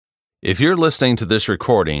If you're listening to this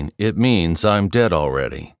recording, it means I'm dead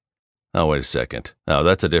already. Oh, wait a second. Oh,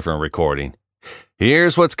 that's a different recording.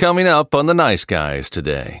 Here's what's coming up on The Nice Guys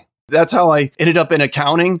today. That's how I ended up in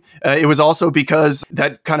accounting. It was also because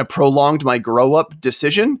that kind of prolonged my grow-up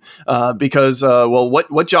decision.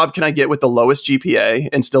 What job can I get with the lowest GPA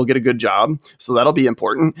and still get a good job? So that'll be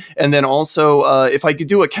important. And then also, if I could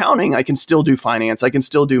do accounting, I can still do finance. I can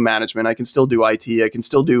still do management. I can still do IT. I can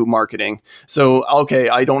still do marketing. So, okay,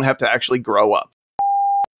 I don't have to actually grow up.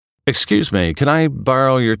 Excuse me, can I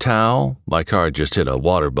borrow your towel? My car just hit a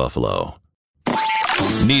water buffalo.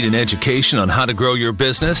 Need an education on how to grow your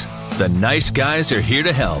business? The Nice Guys are here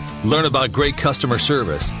to help. Learn about great customer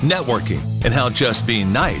service, networking, and how just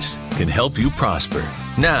being nice can help you prosper.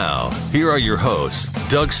 Now, here are your hosts,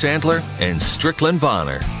 Doug Sandler and Strickland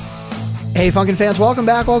Bonner. Hey, Funkin' fans, welcome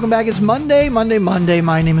back. It's Monday. My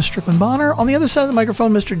name is Strickland Bonner. On the other side of the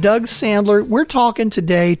microphone, Mr. Doug Sandler. We're talking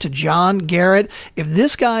today to John Garrett. If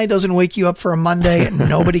this guy doesn't wake you up for a Monday,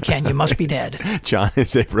 nobody can. You must be dead. John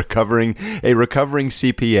is a recovering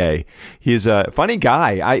CPA. He's a funny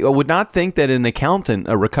guy. I would not think that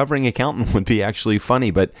a recovering accountant would be actually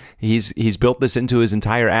funny, but he's built this into his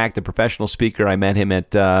entire act. A professional speaker. I met him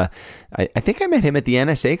at I think I met him at the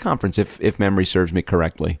NSA conference, if memory serves me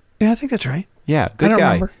correctly. Yeah, I think that's right. Yeah, good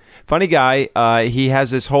guy. Remember. Funny guy. He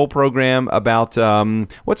has this whole program about,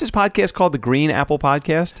 what's his podcast called? The Green Apple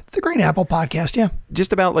Podcast? The Green Apple Podcast, yeah.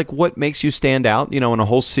 Just about like what makes you stand out, in a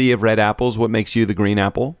whole sea of red apples, what makes you the green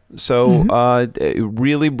apple. So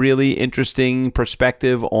really, really interesting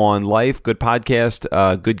perspective on life. Good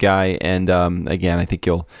podcast, good guy. And again, I think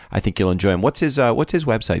you'll enjoy him. What's his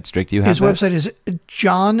website, Strick? Do you have his website is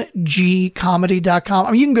johngcomedy.com.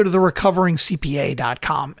 I mean, you can go to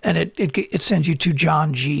therecoveringcpa.com and it sends you to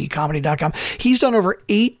johngcomedy.com. He's done over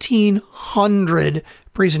 1,800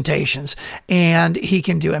 presentations, and he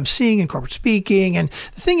can do emceeing and corporate speaking. And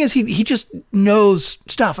the thing is, he just knows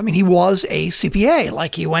stuff. I mean, he was a CPA,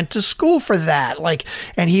 like he went to school for that,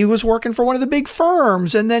 and he was working for one of the big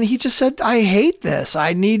firms. And then he just said, I hate this.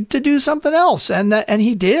 I need to do something else. And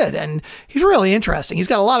he did. And he's really interesting. He's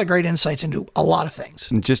got a lot of great insights into a lot of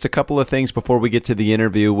things. Just a couple of things before we get to the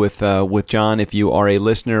interview with John. If you are a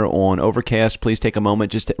listener on Overcast, please take a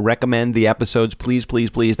moment just to recommend the episodes. Please, please,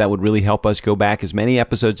 please. That would really help us. Go back as many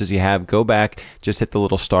episodes as you have. Go back, just hit the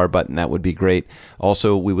little star button. That would be great.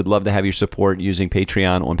 Also, we would love to have your support using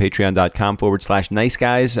Patreon on patreon.com/nice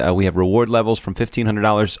guys. We have reward levels from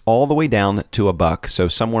 $1,500 all the way down to $1. So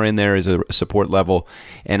somewhere in there is a support level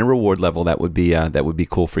and a reward level that would be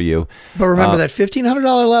cool for you. But remember that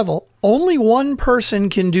 $1,500 level, only one person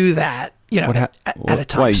can do that. At a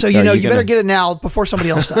time. Why, so, you better get it now before somebody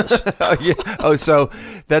else does. Oh, so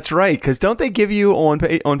that's right. Because don't they give you on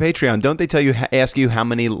Patreon, don't they ask you how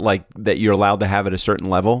many that you're allowed to have at a certain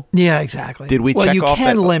level? Yeah, exactly. Did we check off that? Well, you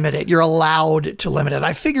can limit it. You're allowed to limit it.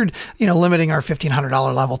 I figured, limiting our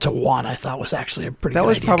 $1,500 level to 1, I thought was actually a pretty good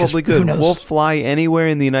idea. That was probably good. We'll fly anywhere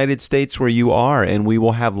in the United States where you are, and we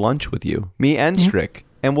will have lunch with you, me and Strick.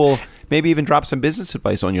 And we'll maybe even drop some business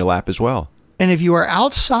advice on your lap as well. And if you are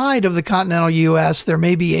outside of the continental U.S., there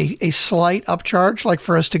may be a slight upcharge, like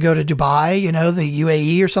for us to go to Dubai, the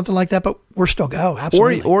UAE or something like that, but we'll still go,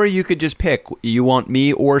 absolutely. Or you could just pick, you want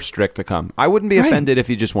me or Strick to come. I wouldn't be offended if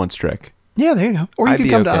you just want Strick. Yeah, there you go. Or you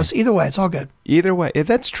could come to us. Either way, it's all good. Either way. If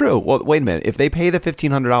that's true. Well, wait a minute. If they pay the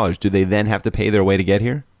 $1,500, do they then have to pay their way to get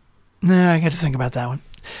here? Nah, I got to think about that one.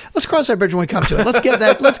 Let's cross that bridge when we come to it. Let's get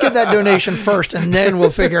that donation first, and then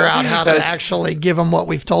we'll figure out how to actually give them what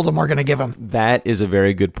we've told them we're going to give them. That is a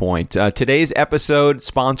very good point. Today's episode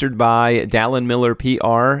sponsored by Dallin Miller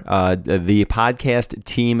PR, the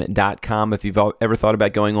podcastteam.com. If you've ever thought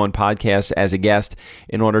about going on podcasts as a guest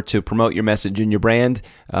in order to promote your message and your brand,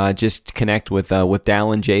 just connect with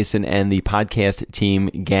Dallin, Jason, and the podcast team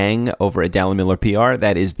gang over at Dallin Miller PR.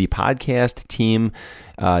 That is the podcastteam.com.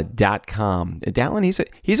 Dallin,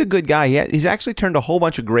 he's a good guy. He's actually turned a whole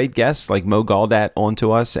bunch of great guests like Mo Galdat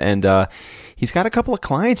onto us, and he's got a couple of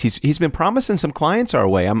clients. He's been promising some clients our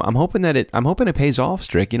way. I'm hoping it pays off,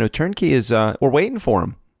 Strick. Turnkey is we're waiting for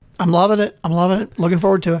him. I'm loving it. Looking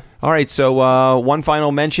forward to it. All right, so one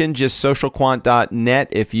final mention, just socialquant.net.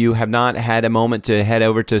 If you have not had a moment to head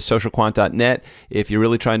over to socialquant.net, if you're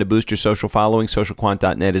really trying to boost your social following,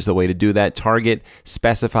 socialquant.net is the way to do that. Target,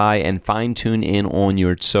 specify, and fine-tune in on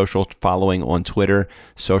your social following on Twitter.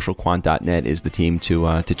 Socialquant.net is the team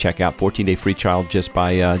to check out. 14-day free trial just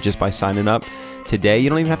by signing up today.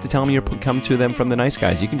 You don't even have to tell them you're come to them from the Nice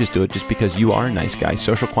Guys. You can just do it just because you are a nice guy.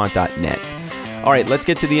 Socialquant.net. All right, let's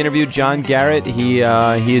get to the interview. John Garrett, he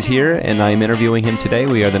is here, and I'm interviewing him today.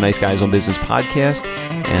 We are the Nice Guys on Business podcast,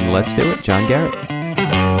 and let's do it. John Garrett.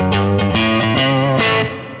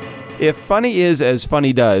 If funny is as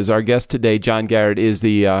funny does, our guest today, John Garrett, is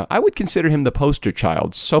I would consider him the poster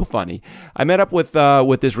child. So funny. I met up with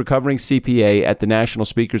this recovering CPA at the National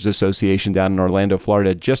Speakers Association down in Orlando,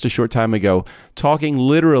 Florida, just a short time ago, talking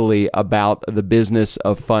literally about the business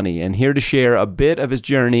of funny, and here to share a bit of his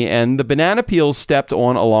journey and the banana peels stepped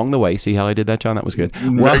on along the way. See how I did that, John? That was good.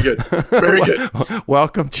 Very good. Very good.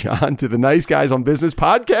 Welcome, John, to the Nice Guys on Business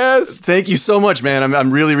podcast. Thank you so much, man.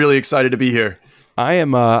 I'm really, really excited to be here.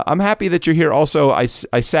 I'm happy that you're here. Also, I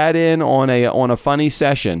sat in on a funny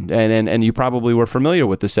session, and you probably were familiar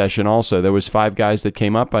with the session. Also, there was 5 guys that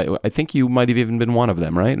came up. I think you might have even been one of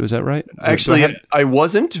them, right? Was that right? Actually, I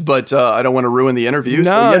wasn't, but I don't want to ruin the interview.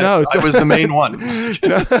 No, I was the main one.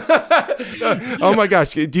 Oh my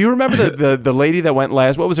gosh! Do you remember the lady that went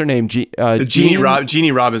last? What was her name? Jeannie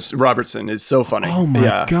Robertson is so funny. Oh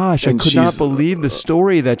my gosh! I could not believe the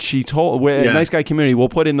story that she told. Nice Guy Community. We'll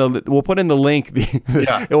put in the link. We'll put in the link.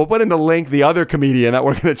 The other comedian that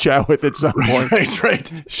we're going to chat with at some point.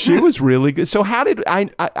 Right. She was really good. So how did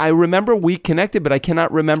I remember we connected, but I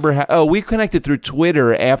cannot remember how. Oh, we connected through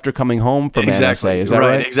Twitter after coming home from NSA. Is that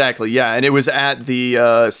right? Exactly. Yeah, and it was at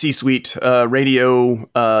the C-suite radio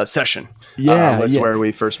session. Was where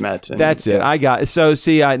we first met. And, that's it. I got so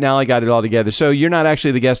see. Now I got it all together. So you're not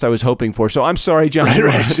actually the guest I was hoping for. So I'm sorry, John.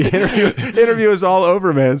 Right. The interview is all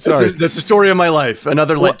over, man. Sorry. That's the story of my life.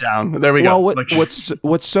 Another letdown. There we go.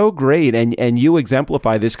 What's so great, and you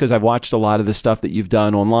exemplify this because I've watched a lot of the stuff that you've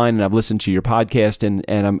done online, and I've listened to your podcast,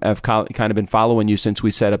 and I've kind of been following you since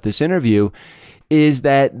we set up this interview, is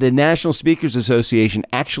that the National Speakers Association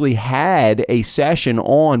actually had a session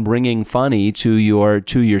on bringing funny to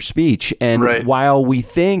your speech. And while we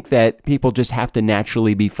think that people just have to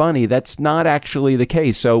naturally be funny, that's not actually the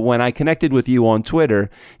case. So when I connected with you on Twitter,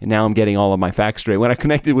 and now I'm getting all of my facts straight, when I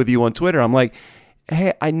connected with you on Twitter, I'm like,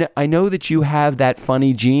 hey, I know that you have that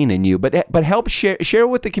funny gene in you, but help share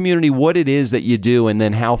with the community what it is that you do, and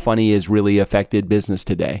then how funny has really affected business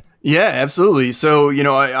today. Yeah, absolutely. So,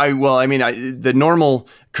 the normal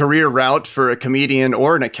career route for a comedian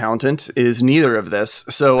or an accountant is neither of this.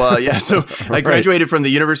 So, I graduated from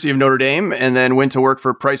the University of Notre Dame and then went to work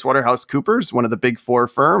for PricewaterhouseCoopers, one of the big 4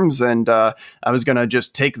 firms. And I was going to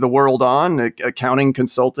just take the world on, accounting,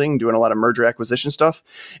 consulting, doing a lot of merger acquisition stuff.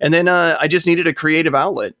 And then I just needed a creative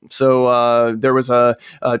outlet. So there was a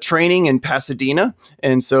training in Pasadena.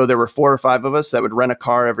 And so there were 4 or 5 of us that would rent a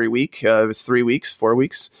car every week. It was 3 weeks, 4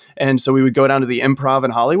 weeks. And so we would go down to the Improv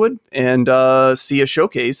in Hollywood and see a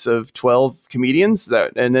showcase of 12 comedians.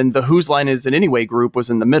 And then the Whose Line Is It Anyway group was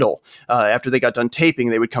in the middle. After they got done taping,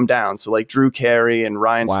 they would come down. So like Drew Carey and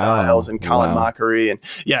Ryan Stiles and Colin Mockery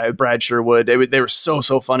and Brad Sherwood. They were so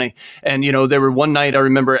funny. And, there were one night I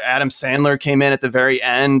remember Adam Sandler came in at the very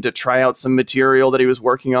end to try out some material that he was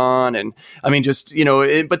working on. And I mean,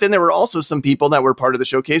 but then there were also some people that were part of the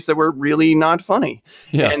showcase that were really not funny.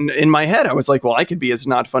 Yeah. And in my head, I was like, well, I could be as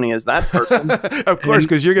not funny as that person. Of course,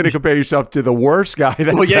 because you're going to compare yourself to the worst guy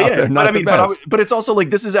that's out there. But it's also like,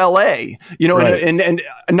 this is LA, and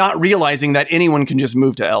not realizing that anyone can just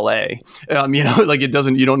move to LA. Like you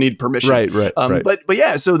don't need permission. Right. But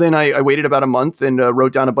yeah, so then I waited about a month and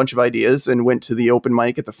wrote down a bunch of ideas and went to the open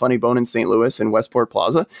mic at the Funny Bone in St. Louis in Westport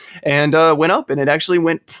Plaza and went up, and it actually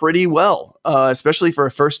went pretty well, especially for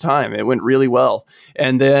a first time. It went really well.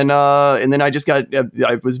 And then I just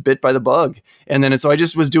I was bit by the bug. And then so I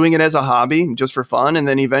just was doing it as a hobby, just for fun, and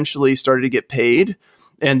then eventually started to get paid.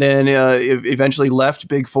 And then eventually left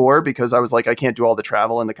Big Four because I was like, I can't do all the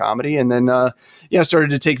travel and the comedy. And then,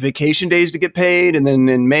 started to take vacation days to get paid. And then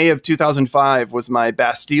in May of 2005 was my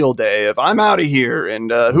Bastille day of I'm out of here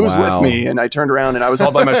and who's with me? And I turned around and I was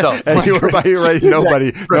all by myself. And you were by your right.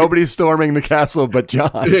 Nobody's storming the castle but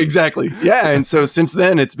John. Exactly. Yeah. And so since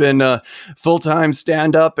then it's been full-time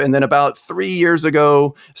stand-up. And then about 3 years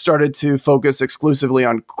ago, started to focus exclusively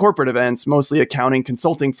on corporate events, mostly accounting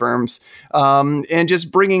consulting firms, and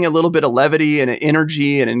just bringing a little bit of levity and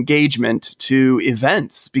energy and engagement to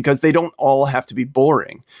events because they don't all have to be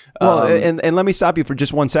boring. Well, and let me stop you for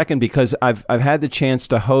just 1 second because I've had the chance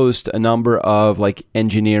to host a number of like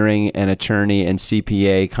engineering and attorney and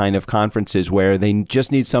CPA kind of conferences where they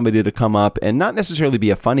just need somebody to come up and not necessarily be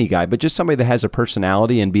a funny guy, but just somebody that has a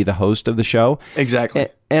personality and be the host of the show. Exactly.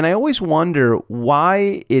 And I always wonder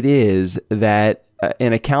why it is that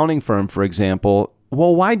an accounting firm, for example,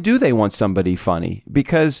 well, why do they want somebody funny?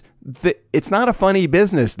 Because it's not a funny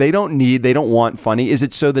business. They don't want funny. Is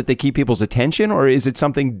it so that they keep people's attention, or is it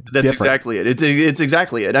something That's different? exactly it. It's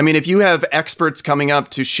exactly it. I mean, if you have experts coming up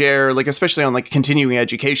to share, like especially on like continuing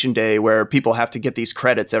education day where people have to get these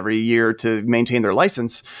credits every year to maintain their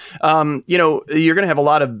license, you know, you're going to have a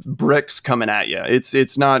lot of bricks coming at you.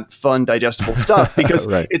 It's not fun, digestible stuff because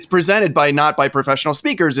Right. it's presented not by professional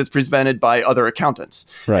speakers. It's presented by other accountants.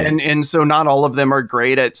 Right. And so not all of them are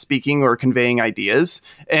great at speaking or conveying ideas.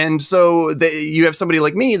 And so you have somebody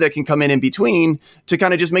like me that can come in between to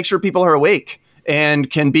kind of just make sure people are awake and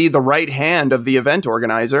can be the right hand of the event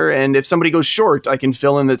organizer. And if somebody goes short, I can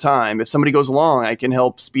fill in the time. If somebody goes long, I can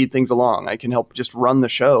help speed things along. I can help just run the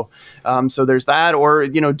show. So there's that, or,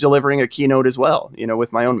 you know, delivering a keynote as well, you know,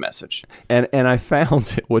 with my own message. And I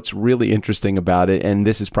found what's really interesting about it, and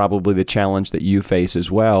this is probably the challenge that you face as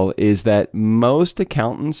well, is that most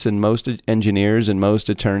accountants and most engineers and most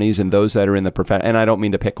attorneys and those that are in the profession, and I don't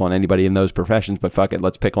mean to pick on anybody in those professions, but fuck it,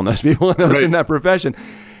 let's pick on those people in that profession.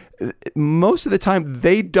 Most of the time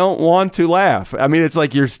they don't want to laugh. I mean, it's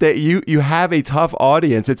like you have a tough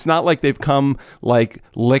audience. It's not like they've come like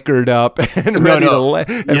liquored up and ready to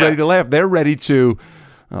laugh. They're ready to,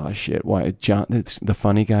 oh shit, why John, it's the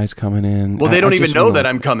funny guy's coming in. Well, they don't even know that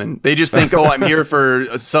I'm coming. They just think, oh, I'm here for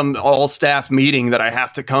some all staff meeting that I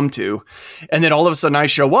have to come to. And then all of a sudden I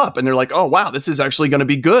show up and they're like, oh, wow, this is actually going to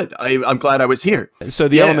be good. I'm glad I was here. So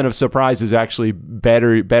the element of surprise is actually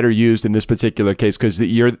better used in this particular case because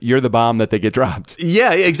you're the bomb that they get dropped.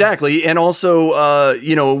 Yeah, exactly. And also,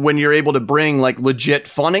 you know, when you're able to bring like legit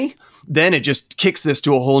funny, then it just kicks this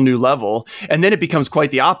to a whole new level. And then it becomes quite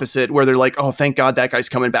the opposite where they're like, oh, thank God that guy's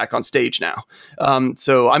coming back on stage now.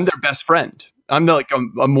 So I'm their best friend. I'm like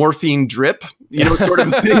a morphine drip, you know, sort of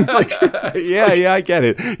thing. Yeah, I get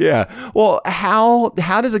it. Yeah. Well, how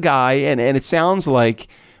does a guy, and it sounds like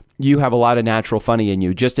you have a lot of natural funny in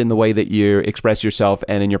you, just in the way that you express yourself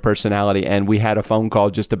and in your personality. And we had a phone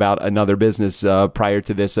call just about another business prior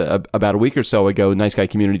to this about a week or so ago, Nice Guy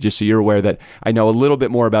Community, just so you're aware that I know a little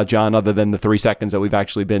bit more about John other than the 3 seconds that we've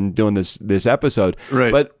actually been doing this episode.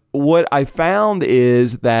 Right. But what I found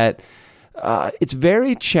is that it's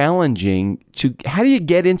very challenging to, how do you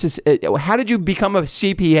get into, how did you become a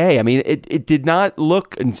CPA? I mean, it did not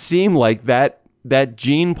look and seem like that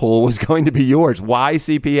gene pool was going to be yours. Why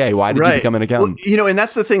CPA? Why did you become an accountant? Well, you know, and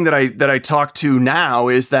that's the thing that I talk to now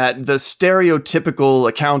is that the stereotypical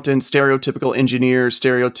accountant, stereotypical engineer,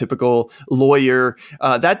 stereotypical lawyer,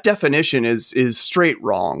 that definition is straight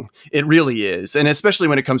wrong. It really is. And especially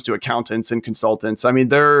when it comes to accountants and consultants, I mean,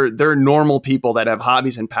 they're normal people that have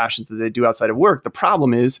hobbies and passions that they do outside of work. The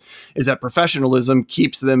problem is that professionalism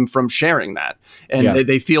keeps them from sharing that. And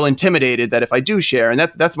they feel intimidated that if I do share, and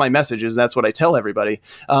that's my message, is that's what I tell everybody.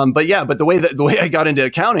 But the way I got into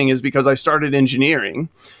accounting is because I started engineering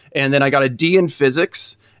and then I got a D in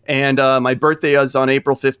physics. And my birthday is on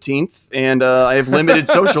April 15th, and I have limited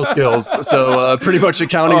social skills, so pretty much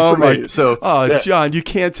accounting's for me. So, John, you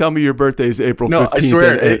can't tell me your birthday is April 15th. No, I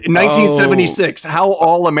swear, 1976. How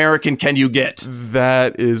all-American can you get?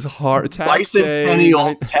 That is hard.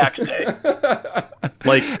 Bicentennial tax day.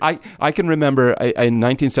 Like I can remember in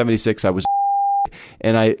 1976, I was.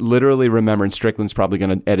 And I literally remember, and Strickland's probably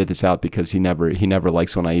going to edit this out because he never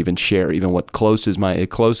likes when I even share even what close of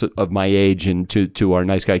my age and to our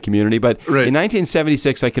Nice Guy Community. But in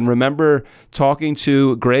 1976, I can remember talking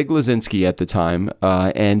to Greg Lazinski at the time,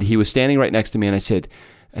 and he was standing right next to me, and I said,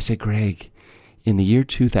 Greg, in the year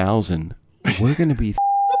 2000, we're going to be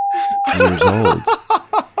years old,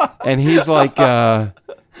 and he's like.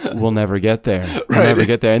 We'll never get there. We'll never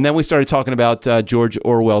get there. And then we started talking about George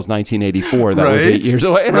Orwell's 1984. That was 8 years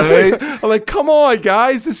away. And I'm like, come on,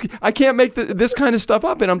 guys. I can't make this kind of stuff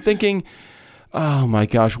up. And I'm thinking, oh my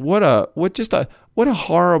gosh, what a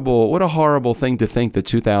horrible thing to think that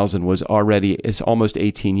 2000 was already, it's almost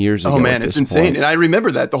 18 years ago. Oh man, it's insane. Point. And I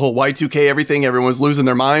remember that, the whole Y2K, everything, everyone was losing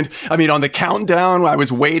their mind. I mean, on the countdown, I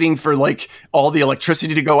was waiting for like all the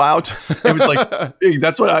electricity to go out. It was like,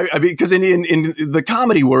 that's what I mean, because in the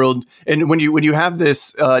comedy world, and when you have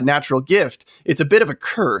this natural gift, it's a bit of a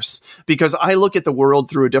curse because I look at the world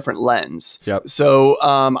through a different lens. Yep. So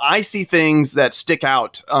I see things that stick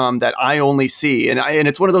out that I only see. And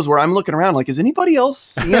it's one of those where I'm looking around like, is anybody else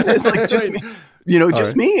seeing this? Like just me,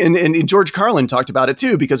 just me. And George Carlin talked about it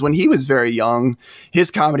too, because when he was very young,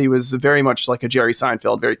 his comedy was very much like a Jerry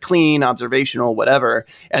Seinfeld, very clean, observational, whatever.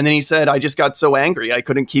 And then he said, I just got so angry, I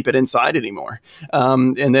couldn't keep it inside anymore.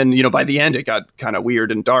 And then, by the end, it got kind of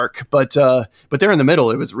weird and dark, but there in the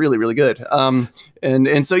middle, it was really, really good.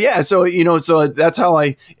 And so, yeah, so, so that's how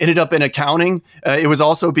I ended up in accounting. It was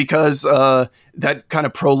also because that kind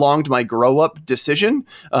of prolonged my grow up decision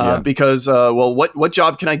because, well, what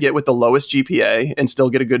job can I get with the lowest GPA and still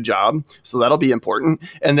get a good job? So that'll be important.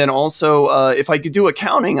 And then also, if I could do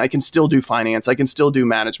accounting, I can still do finance. I can still do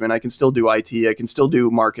management. I can still do IT. I can still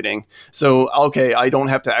do marketing. So, okay, I don't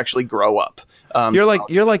have to actually grow up.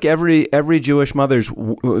 You're like every Jewish mother's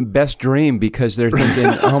best dream, because they're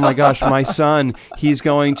thinking, oh my gosh, my son, he's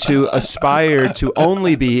going to aspire to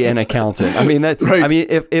only be an accountant. I mean, right. I mean,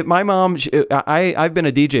 if my mom, I've been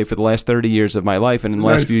a DJ for the last 30 years of my life, and in the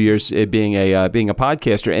last few years being a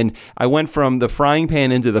podcaster, and I went from the frying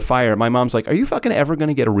pan into the fire. My mom's like, are you fucking ever going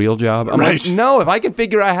to get a real job? I'm like, no, if I can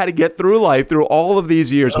figure out how to get through life through all of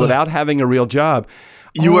these years without having a real job.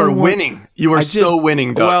 You are winning. You are so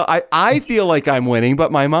winning, Doug. Well, I feel like I'm winning,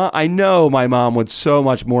 but my mom, I know my mom would so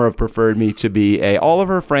much more have preferred me to be all of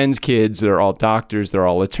her friends' kids. They're all doctors. They're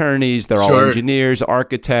all attorneys. They're all engineers,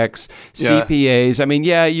 architects, CPAs. I mean,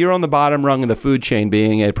 yeah, you're on the bottom rung of the food chain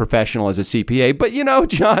being a professional as a CPA, but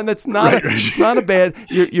John, that's not, it's not a bad,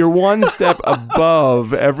 you're one step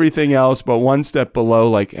above everything else, but one step below,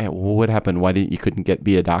 like, hey, what happened? Why didn't you couldn't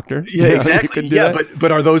be a doctor? Yeah, exactly. Yeah,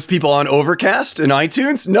 but are those people on Overcast and iTunes?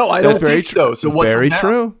 No, I don't think so. So what's very up now?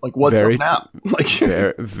 True. Like, what's up now? Like,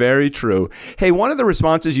 very true. Hey, one of the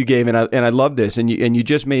responses you gave, and I love this, and you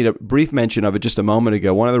just made a brief mention of it just a moment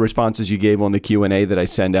ago. One of the responses you gave on the Q&A that I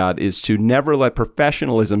send out is to never let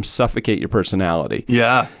professionalism suffocate your personality.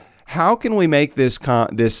 Yeah. How can we make this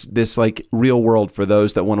like real world for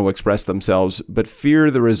those that want to express themselves, but fear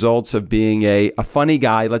the results of being a funny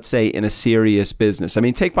guy, let's say, in a serious business? I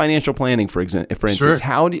mean, take financial planning, for instance. Sure.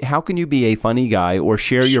 How can you be a funny guy or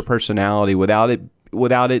share your personality without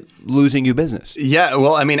it losing you business? Yeah,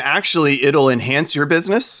 well, I mean, actually, it'll enhance your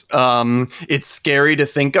business. It's scary to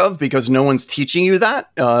think of because no one's teaching you that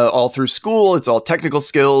all through school. It's all technical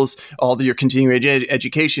skills. All your continuing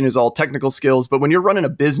education is all technical skills. But when you're running a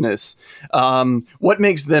business, what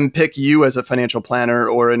makes them pick you as a financial planner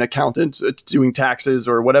or an accountant doing taxes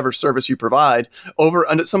or whatever service you provide over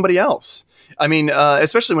somebody else? I mean,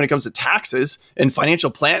 especially when it comes to taxes and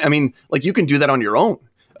financial plan. I mean, like, you can do that on your own.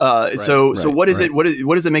 So what is it? What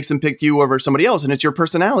does it makes them pick you over somebody else? And it's your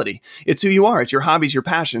personality. It's who you are. It's your hobbies, your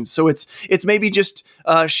passions. So it's maybe just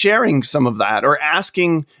sharing some of that or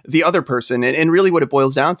asking the other person. And really what it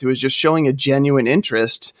boils down to is just showing a genuine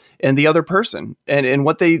interest in the other person and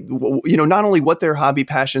what they, not only what their hobby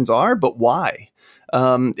passions are, but why.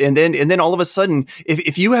 And then all of a sudden,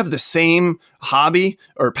 if you have the same hobby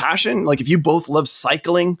or passion, like if you both love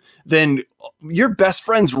cycling, then you're best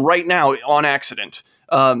friends right now on accident.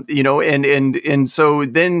 And so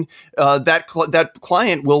then that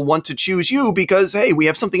client will want to choose you because, hey, we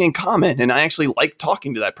have something in common. And I actually like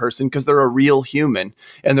talking to that person because they're a real human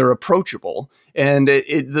and they're approachable. And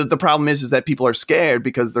the problem is that people are scared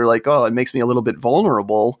because they're like, oh, it makes me a little bit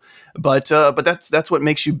vulnerable. But that's what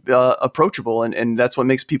makes you approachable. And that's what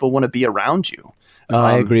makes people want to be around you.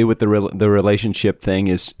 I agree with the relationship thing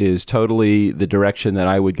is totally the direction that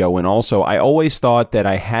I would go in. Also, I always thought that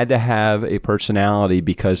I had to have a personality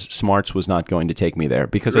because smarts was not going to take me there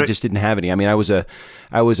because I just didn't have any. I mean, I was a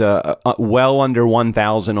well under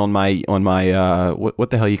 1,000 on my what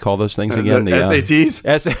the hell you call those things again? The SATs.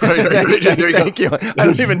 Thank you. I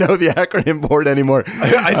don't even know the acronym board anymore.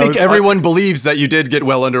 I think everyone believes that you did get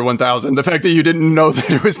well under 1,000. The fact that you didn't know that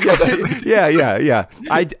it was good. Yeah.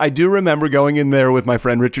 I do remember going in there with my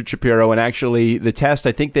friend Richard Shapiro, and actually the test,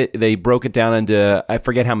 I think that they broke it down into, I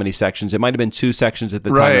forget how many sections. It might have been 2 sections at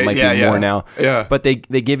the time. It might be more now. Yeah. But they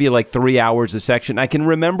give you like 3 hours a section. I can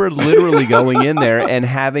remember literally going in there and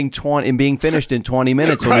having 20 and being finished in 20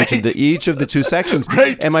 minutes on each of the 2 sections.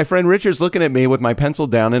 And my friend Richard's looking at me with my pencil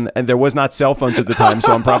down, and there was not cell phones at the time,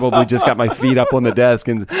 so I'm probably just got my feet up on the desk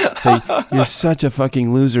and say, "You're such a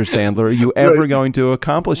fucking loser, Sandler. Are you ever going to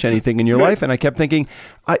accomplish anything in your life?" And I kept thinking,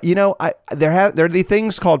 there are the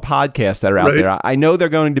things called podcasts that are out there. I know they're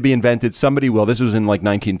going to be invented. Somebody will. This was in like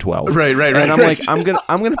 1912. Right. And I'm like, I'm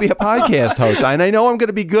gonna be a podcast host, and I know I'm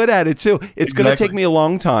gonna be good at it too. It's gonna take me a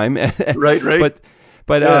long time. Right.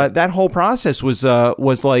 But that whole process was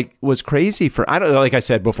crazy for, I don't know, like I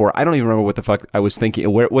said before, I don't even remember what the fuck I was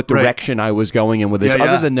thinking, what direction I was going in with this,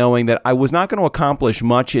 other than knowing that I was not going to accomplish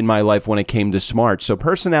much in my life when it came to smart. So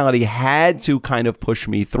personality had to kind of push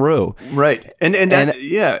me through. Right. And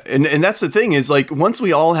that's the thing is, like, once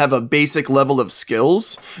we all have a basic level of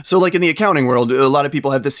skills, so like in the accounting world, a lot of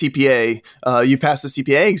people have the CPA, you've passed the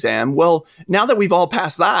CPA exam. Well, now that we've all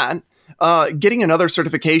passed that, getting another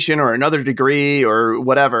certification or another degree or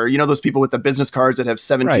whatever, those people with the business cards that have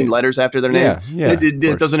 17 letters after their name,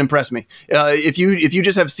 it doesn't impress me. If you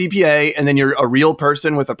just have CPA and then you're a real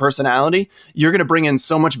person with a personality, you're going to bring in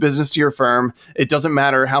so much business to your firm. It doesn't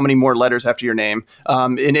matter how many more letters after your name.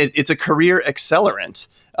 And it's a career accelerant.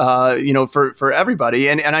 For everybody.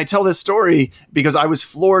 And I tell this story because I was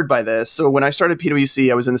floored by this. So when I started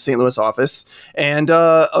PwC, I was in the St. Louis office, and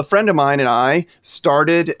a friend of mine and I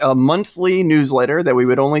started a monthly newsletter that we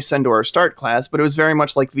would only send to our start class, but it was very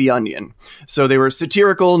much like The Onion. So they were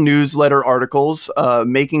satirical newsletter articles,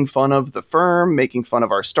 making fun of the firm, making fun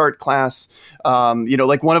of our start class.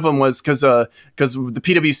 Like one of them was because the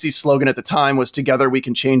PwC slogan at the time was "Together we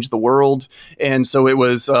can change the world," and so it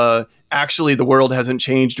was. Actually, the world hasn't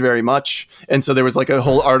changed very much. And so there was like a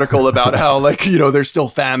whole article about how there's still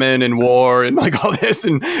famine and war and like all this.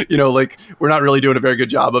 And, we're not really doing a very good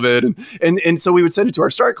job of it. And so we would send it to our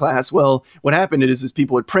start class. Well, what happened is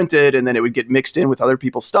people would print it and then it would get mixed in with other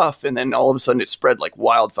people's stuff. And then all of a sudden it spread like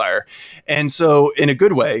wildfire. And so in a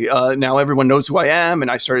good way, now everyone knows who I am.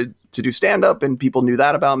 And I started to do stand-up and people knew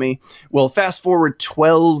that about me. Well, fast forward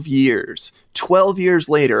 12 years. 12 years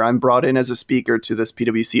later, I'm brought in as a speaker to this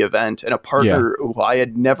PwC event, and a partner who I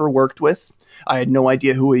had never worked with. I had no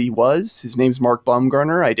idea who he was. His name's Mark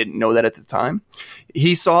Baumgartner. I didn't know that at the time.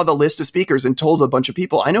 He saw the list of speakers and told a bunch of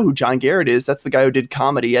people, I know who John Garrett is. That's the guy who did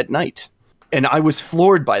Comedy at Night. And I was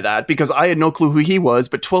floored by that because I had no clue who he was.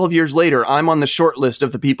 But 12 years later, I'm on the short list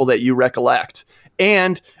of the people that you recollect.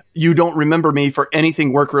 And you don't remember me for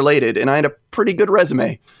anything work related, and I had a pretty good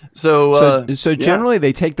resume. So generally,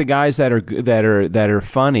 they take the guys that are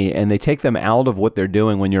funny, and they take them out of what they're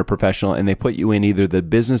doing when you're a professional, and they put you in either the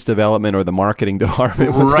business development or the marketing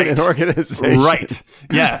department within an organization. Right.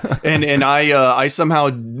 Yeah. And I somehow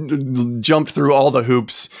jumped through all the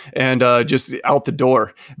hoops and just out the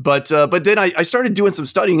door. But then I started doing some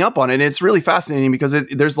studying up on it, and it's really fascinating because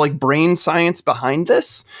there's like brain science behind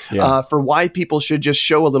this for why people should just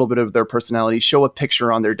show a little bit of their personality, show a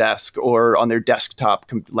picture on their desk or on their desktop,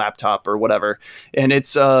 laptop, or whatever. And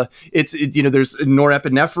it's there's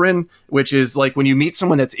norepinephrine, which is like when you meet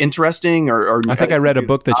someone that's interesting. Or I think I read a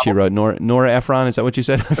book that she wrote, Nora Ephron. Is that what you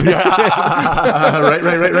said? Right. Yeah,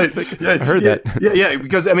 I heard that. Yeah.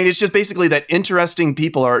 Because I mean, it's just basically that interesting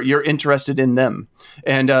people you're interested in them.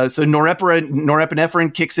 And so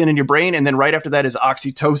norepinephrine kicks in your brain, and then right after that is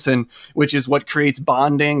oxytocin, which is what creates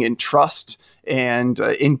bonding and trust and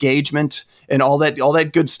engagement and all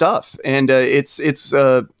that good stuff. And it's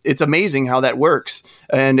amazing how that works.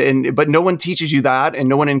 But no one teaches you that, and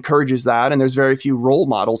no one encourages that, and there's very few role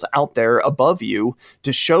models out there above you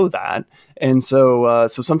to show that. And so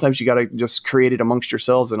sometimes you got to just create it amongst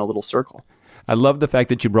yourselves in a little circle. I love the fact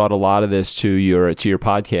that you brought a lot of this to your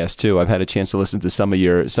podcast too. I've had a chance to listen to some of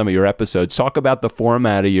your episodes. Talk about the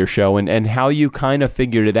format of your show and how you kind of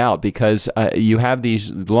figured it out, because you have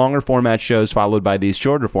these longer format shows followed by these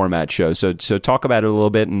shorter format shows. So talk about it a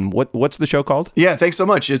little bit. And what's the show called? Yeah, thanks so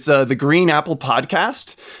much. It's the Green Apple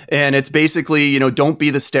Podcast, and it's basically don't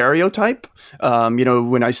be the stereotype.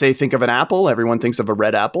 When I say think of an apple, everyone thinks of a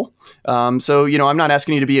red apple. So I'm not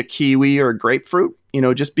asking you to be a kiwi or a grapefruit.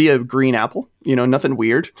 Just be a green apple, nothing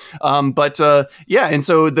weird. And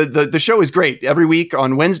so the show is great. Every week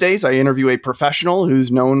on Wednesdays, I interview a professional who's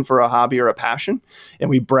known for a hobby or a passion, and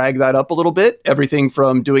we brag that up a little bit. Everything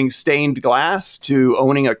from doing stained glass to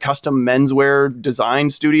owning a custom menswear design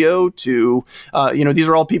studio to, these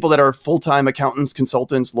are all people that are full-time accountants,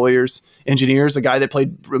 consultants, lawyers, engineers, a guy that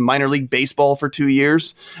played minor league baseball for 2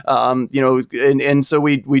 years. And so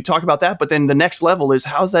we talk about that, but then the next level is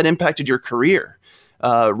how's that impacted your career?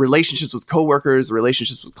 Relationships with coworkers,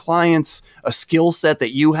 relationships with clients, a skill set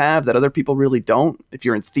that you have that other people really don't. If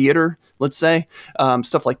you're in theater, let's say,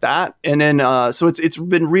 stuff like that. And then, so it's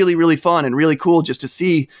been really, really fun and really cool just to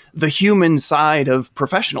see the human side of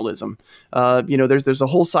professionalism. There's a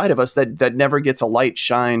whole side of us that never gets a light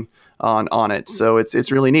shine on it. So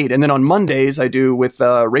it's really neat. And then on Mondays, I do with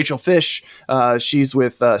Rachel Fish. She's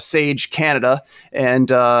with Sage Canada. And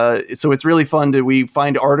so it's really fun we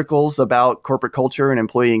find articles about corporate culture and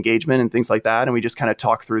employee engagement and things like that. And we just kind of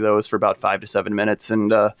talk through those for about 5 to 7 minutes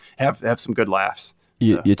and have some good laughs.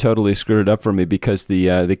 You totally screwed it up for me because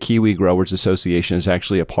the Kiwi Growers Association is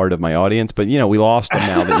actually a part of my audience. But, we lost them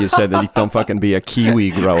now that you said that you don't fucking be a Kiwi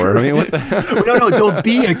grower. I mean, what the No, don't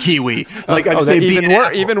be a Kiwi. Like I'm saying,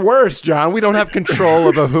 even worse, John. We don't have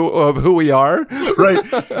control of who we are. Right.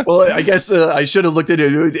 Well, I guess I should have looked at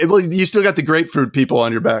it. Well, you still got the grapefruit people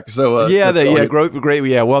on your back. So great.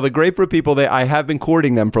 Yeah. Well, the grapefruit people, I have been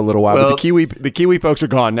courting them for a little while. But the Kiwi folks are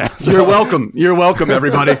gone now. So. You're welcome. You're welcome,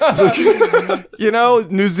 everybody.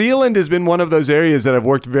 New Zealand has been one of those areas that I've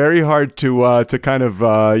worked very hard to kind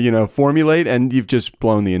of formulate, and you've just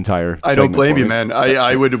blown the entire. I don't blame you, man.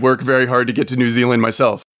 I would work very hard to get to New Zealand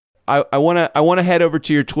myself. I want to head over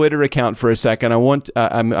to your Twitter account for a second.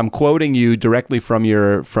 I'm quoting you directly from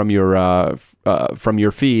your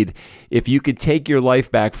feed. If you could take your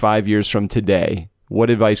life back 5 years from today, what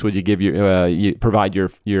advice would you give provide your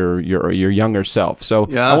younger self? So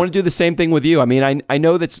I want to do the same thing with you. I mean, I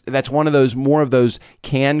know that's one of those more of those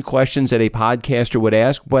canned questions that a podcaster would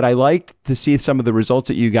ask, but I like to see some of the results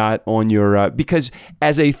that you got on your because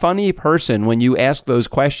as a funny person, when you ask those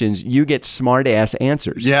questions, you get smart ass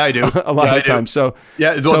answers. Yeah, I do. A lot of the time. So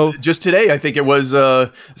just today, I think it was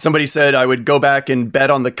somebody said I would go back and bet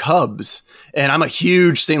on the Cubs. And I'm a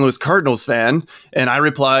huge St. Louis Cardinals fan. And I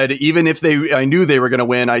replied, even if I knew they were going to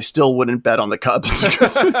win, I still wouldn't bet on the Cubs.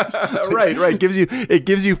 Right. It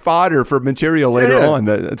gives you fodder for material later on.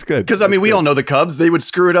 That's good. Because, I mean, we all know the Cubs. They would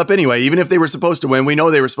screw it up anyway. Even if they were supposed to win, we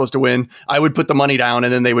know they were supposed to win. I would put the money down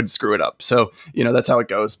and then they would screw it up. So, that's how it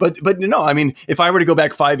goes. But no, I mean, if I were to go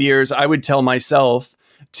back 5 years, I would tell myself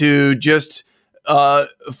to just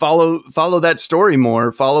follow that story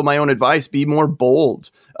more, follow my own advice, be more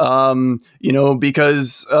bold.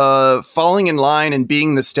 Because falling in line and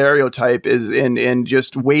being the stereotype and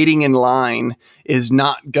just waiting in line is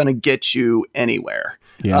not going to get you anywhere.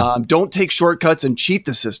 Yeah. Don't take shortcuts and cheat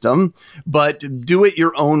the system, but do it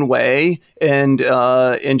your own way and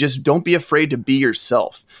just don't be afraid to be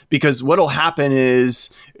yourself. Because what'll happen is,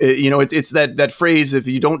 it's that phrase, if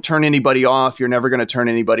you don't turn anybody off, you're never going to turn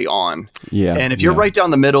anybody on. Yeah. And if you're right down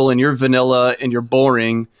the middle and you're vanilla and you're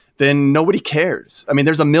boring, then nobody cares. I mean,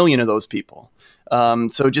 there's a million of those people.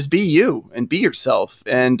 So just be you and be yourself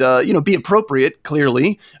and, be appropriate,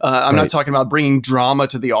 clearly. I'm not talking about bringing drama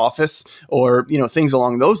to the office or, things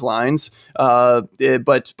along those lines. But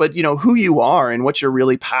who you are and what you're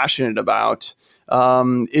really passionate about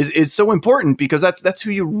is so important because that's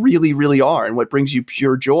who you really, really are and what brings you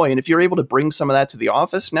pure joy. And if you're able to bring some of that to the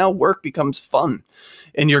office, now work becomes fun.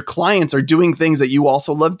 And your clients are doing things that you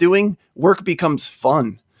also love doing, work becomes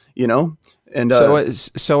fun. And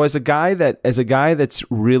so as a guy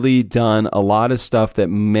that's really done a lot of stuff that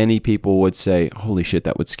many people would say, holy shit,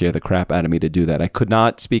 that would scare the crap out of me to do that. I could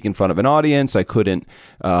not speak in front of an audience. I couldn't.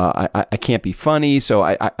 I can't be funny. So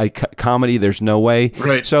I comedy. There's no way.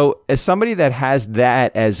 Right. So as somebody that has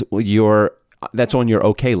that as that's on your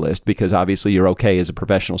okay list, because obviously you're okay as a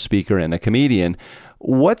professional speaker and a comedian.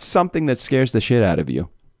 What's something that scares the shit out of you?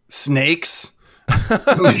 Snakes.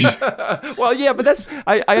 Well, yeah, but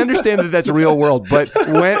I understand that's real world, but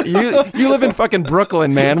when you live in fucking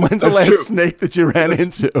Brooklyn, man, when's the last snake that you ran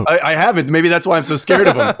into? I haven't. Maybe that's why I'm so scared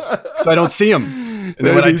of them, because I don't see them. And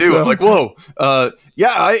then when I do, I'm like, whoa.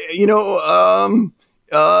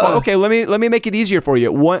 Okay, let me make it easier for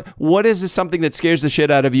you. What is something that scares the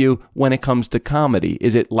shit out of you when it comes to comedy?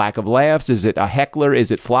 Is it lack of laughs? Is it a heckler?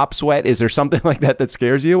 Is it flop sweat? Is there something like that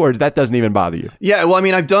scares you, or that doesn't even bother you? Yeah, well, I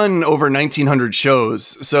mean, I've done over 1,900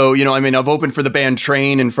 shows, so I've opened for the band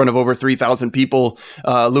Train in front of over 3,000 people.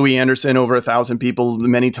 Louis Anderson over 1,000 people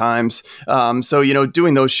many times.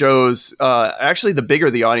 Doing those shows, actually, the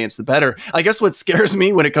bigger the audience, the better. I guess what scares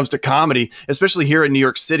me when it comes to comedy, especially here in New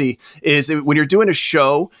York City, is when you're doing a show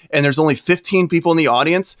and there's only 15 people in the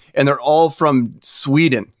audience and they're all from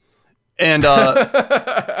Sweden. And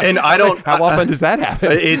I don't. How often does that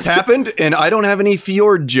happen? It's happened, and I don't have any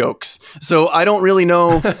fjord jokes, so I don't really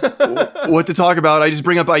know what to talk about. I just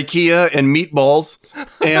bring up IKEA and meatballs,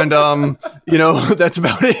 and that's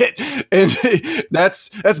about it. And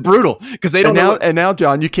that's brutal because they don't know. And now,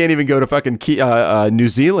 John, you can't even go to fucking New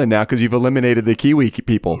Zealand now because you've eliminated the Kiwi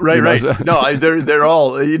people. Right. No, they're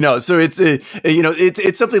all So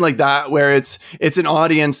it's something like that where it's an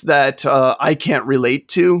audience that I can't relate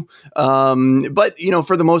to. But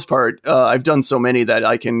for the most part, I've done so many that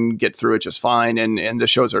I can get through it just fine, and the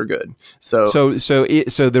shows are good. So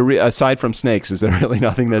aside from snakes, is there really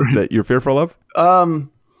nothing that you're fearful of?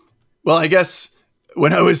 Well, I guess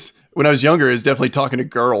when I was younger, it was definitely talking to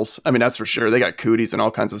girls. I mean, that's for sure. They got cooties and all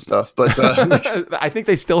kinds of stuff. But I think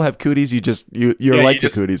they still have cooties. You're like the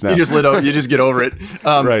cooties now. You just get over it.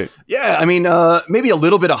 Right. Yeah. I mean, maybe a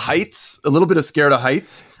little bit of heights, a little bit of scared of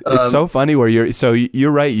heights. It's so funny where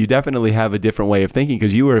you're right. You definitely have a different way of thinking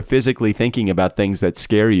because you are physically thinking about things that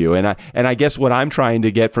scare you. And I guess what I'm trying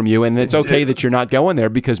to get from you, and it's okay that you're not going there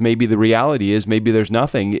because maybe the reality is maybe there's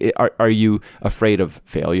nothing. Are you afraid of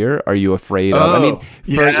failure? Are you afraid of? I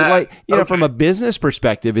mean, like, you know, from a business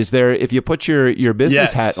perspective, is there, if you put your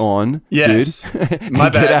business hat on, dude, My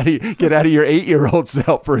bad. get out of your 8-year-old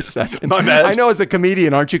self for a second. My bad. I know as a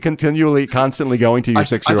comedian, aren't you constantly going to your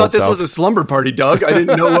 6-year-old self? I thought this was a slumber party, Doug. I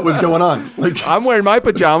didn't know what was going on. Like, I'm wearing my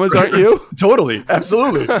pajamas, aren't you? Totally.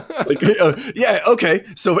 Absolutely. Like, yeah. Okay.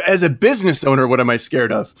 So as a business owner, what am I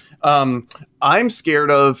scared of? I'm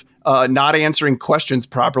scared of not answering questions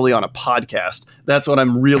properly on a podcast. That's what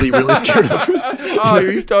I'm really, really scared of. Oh,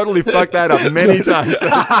 you totally fucked that up many times.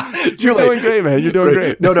 You're doing great, man. You're doing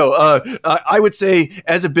great. No. I would say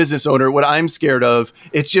as a business owner, what I'm scared of,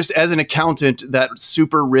 it's just as an accountant, that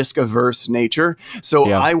super risk averse nature.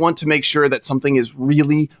 So I want to make sure that something is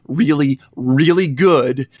really, really, really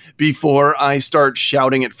good before I start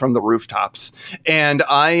shouting it from the rooftops. And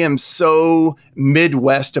I am so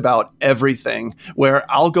Midwest about everything, where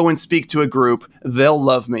I'll go and speak to a group. They'll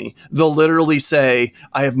love me. They'll literally say,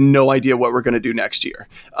 I have no idea what we're going to do next year.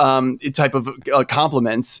 Type of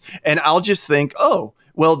compliments. And I'll just think, oh,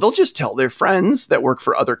 well, they'll just tell their friends that work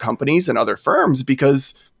for other companies and other firms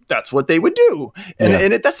because that's what they would do.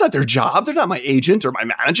 And that's not their job. They're not my agent or my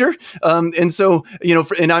manager. And so, you know,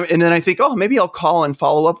 and then I think, oh, maybe I'll call and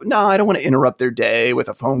follow up. No, I don't want to interrupt their day with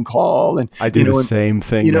a phone call. And I do the same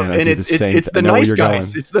thing, you know, man. and it's the nice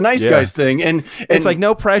guys. It's the nice guys thing. And it's like,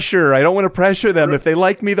 no pressure. I don't want to pressure them. If they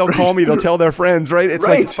like me, they'll call me. They'll tell their friends, right? It's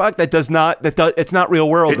like, fuck, it's not real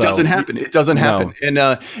world. It doesn't happen. It doesn't happen.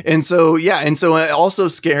 And so I'm also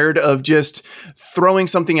scared of just throwing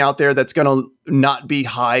something out there that's going to not be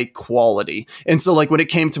high quality. And so like when it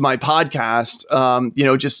came to my podcast, you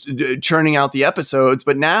know, just churning out the episodes,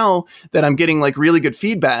 but now that I'm getting like really good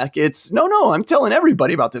feedback, it's no, I'm telling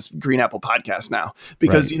everybody about this Green Apple podcast now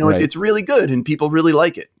because, you know, it's really good and people really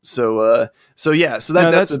like it. So that's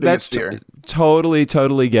the biggest fear. Totally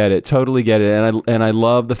get it. And I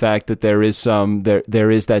love the fact that there is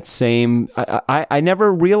there is that same, I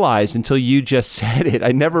never realized until you just said it.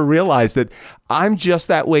 I never realized that I'm just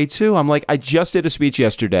that way too. I'm like, I just did a speech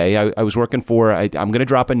yesterday. I was working for, I'm going to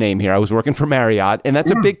drop a name here. I was working for Marriott, and that's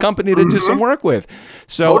a big company to do some work with.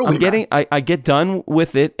 So totally, I get done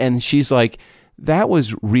with it, and she's like, that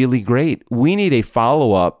was really great. We need a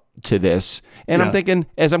follow-up to this. And I'm thinking,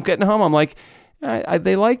 as I'm getting home, I'm like,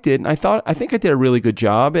 they liked it, and I think I did a really good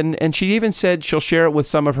job. And she even said she'll share it with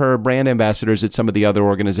some of her brand ambassadors at some of the other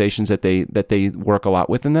organizations that they work a lot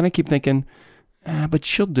with. And then I keep thinking, but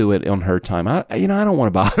she'll do it on her time. I don't want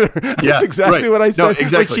to bother. That's exactly what I said. No,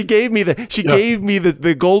 exactly. Like she gave me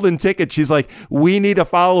the golden ticket. She's like, we need a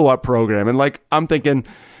follow-up program. And like, I'm thinking,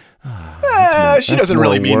 she doesn't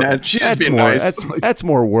really mean that. She's just being nice. That's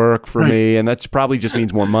more work for me, and that's probably just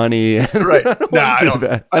means more money. Right.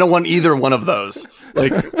 I don't want either one of those.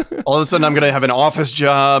 Like, all of a sudden I'm going to have an office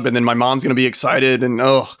job, and then my mom's going to be excited, and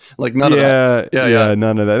none of that. Yeah,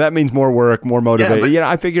 none of that. That means more work, more motivation.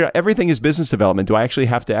 I figure everything is business development. Do I actually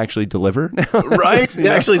have to actually deliver? Right.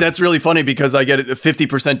 Yeah, actually, that's really funny because I get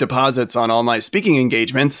 50% deposits on all my speaking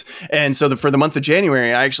engagements. And so for the month of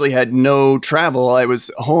January, I actually had no travel. I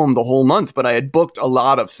was home the whole month, but I had booked a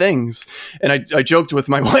lot of things. And I joked with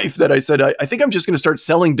my wife that I said, I think I'm just going to start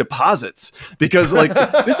selling deposits because like,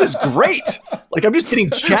 this is great. Like, I'm just getting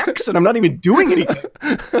checks and I'm not even doing anything.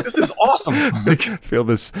 This is awesome. Like, feel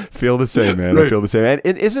the same, man. Right. I feel the same.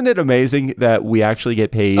 And isn't it amazing that we actually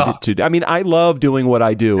get paid to, I mean, I love doing what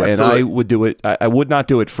I do. Absolutely. And I would do it. I would not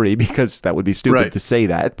do it free because that would be stupid to say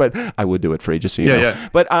that, but I would do it free just so you know. Yeah.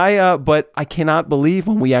 But I cannot believe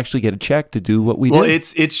when we actually get a check to do what we do. Well,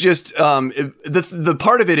 it's just, the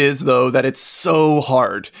part of it is though, that it's so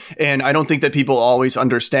hard. And I don't think that people always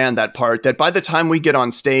understand that part, that by the time we get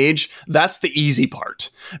on stage, that's the easy part.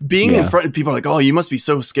 Being in front of people are like, oh, you must be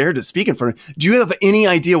so scared to speak in front of. Do you have any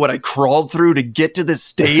idea what I crawled through to get to this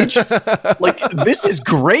stage? Like, this is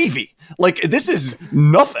gravy. Like, this is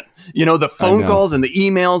nothing. You know, the phone calls and the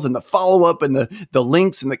emails and the follow-up and the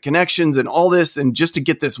links and the connections and all this, and just to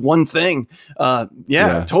get this one thing.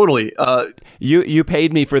 Totally. You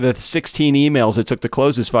paid me for the 16 emails it took to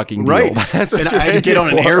close this fucking deal. Right. And I had to get on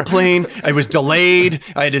an airplane. I was delayed.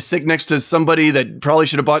 I had to sit next to somebody that probably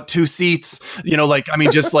should have bought 2 seats. You know, like, I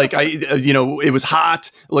mean, just like, it was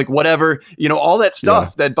hot, like whatever, you know, all that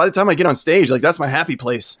stuff that by the time I get on stage, like, that's my happy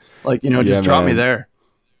place. Like, you know, just drop me there.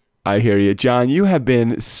 I hear you, John. You have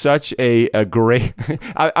been such a great.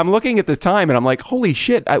 I'm looking at the time and I'm like, holy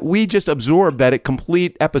shit! We just absorbed that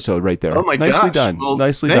complete episode right there. Oh my gosh! Nicely done. Well,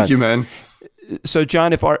 Nicely done. Thank you, man. So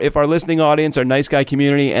John, if our listening audience, our nice guy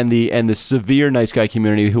community, and the severe nice guy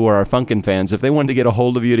community who are our Funkin' fans, if they wanted to get a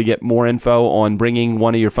hold of you to get more info on bringing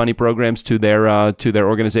one of your funny programs to their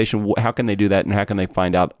organization, how can they do that, and how can they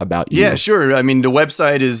find out about you? Yeah, sure. I mean, the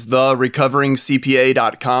website is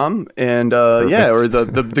therecoveringcpa.com, and or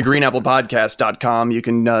the greenapplepodcast.com. You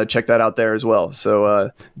can check that out there as well.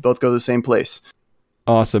 So both go to the same place.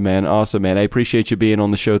 Awesome, man. Awesome, man. I appreciate you being on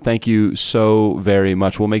the show. Thank you so very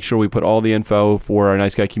much. We'll make sure we put all the info for our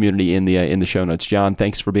nice guy community in the show notes. John,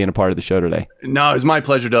 thanks for being a part of the show today. No, it was my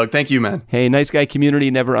pleasure, Doug. Thank you, man. Hey, nice guy community,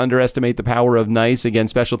 never underestimate the power of nice. Again,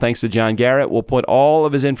 special thanks to John Garrett. We'll put all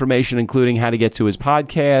of his information, including how to get to his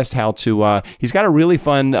podcast, how to, he's got a really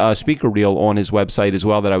fun speaker reel on his website as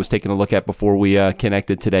well that I was taking a look at before we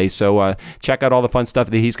connected today. So check out all the fun stuff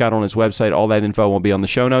that he's got on his website. All that info will be on the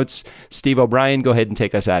show notes. Steve O'Brien, go ahead and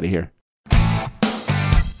take us out of here.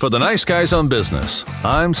 For the Nice Guys on Business,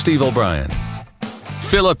 I'm Steve O'Brien.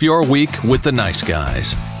 Fill up your week with the nice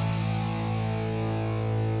guys.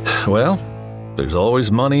 Well, there's always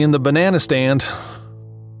money in the banana stand.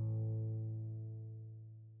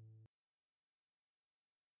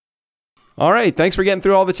 All right. Thanks for getting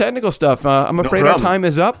through all the technical stuff. I'm afraid our time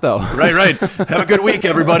is up, though. Right. Have a good week,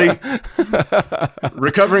 everybody.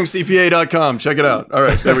 RecoveringCPA.com. Check it out. All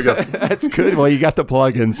right. There we go. That's good. Well, you got the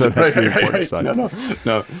plug-in, so that's the important side.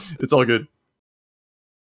 No. It's all good.